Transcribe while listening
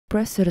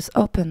Bracers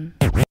open.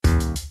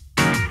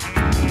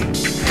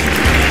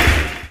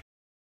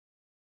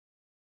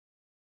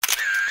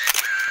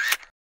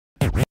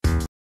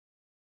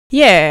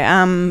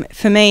 Yeah,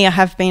 for me, I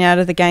have been out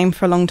of the game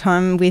for a long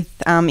time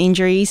with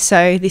injuries,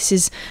 so this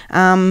is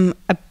a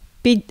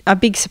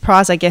big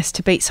surprise, I guess,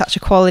 to beat such a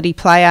quality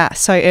player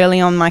so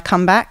early on my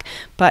comeback.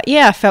 But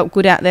yeah, I felt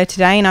good out there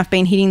today, and I've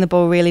been hitting the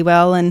ball really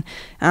well. And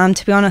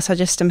to be honest, I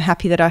just am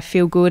happy that I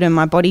feel good and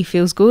my body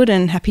feels good,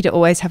 and happy to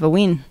always have a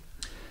win.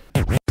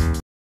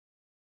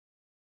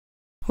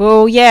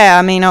 Well, yeah,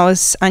 I mean,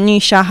 I knew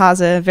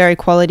Shahar's a very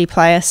quality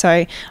player, so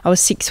I was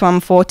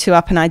 6-1, 4-2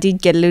 up, and I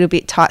did get a little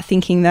bit tight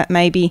thinking that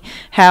maybe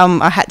how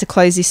I had to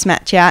close this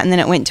match out, and then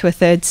it went to a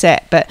third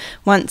set. But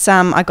once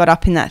I got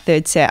up in that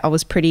third set, I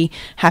was pretty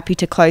happy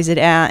to close it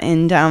out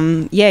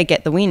and, yeah,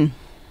 get the win.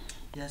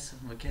 Yes,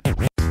 okay.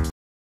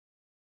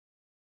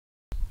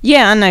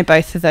 Yeah, I know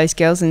both of those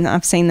girls, and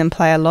I've seen them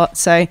play a lot.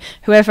 So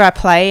whoever I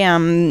play,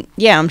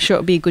 yeah, I'm sure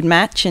it'll be a good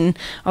match, and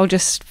I'll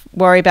just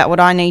worry about what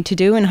I need to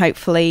do and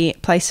hopefully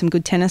play some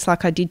good tennis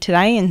like I did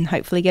today and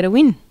hopefully get a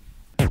win.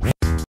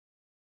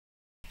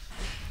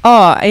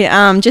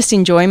 Just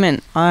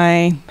enjoyment.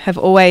 I have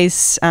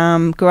always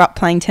grew up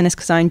playing tennis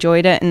because I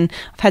enjoyed it, and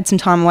I've had some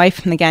time away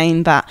from the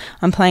game, but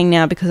I'm playing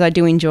now because I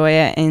do enjoy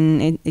it,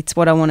 and it's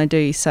what I want to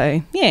do.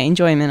 So yeah,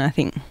 enjoyment, I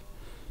think.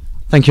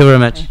 Thank you very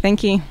much.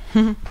 Thank you.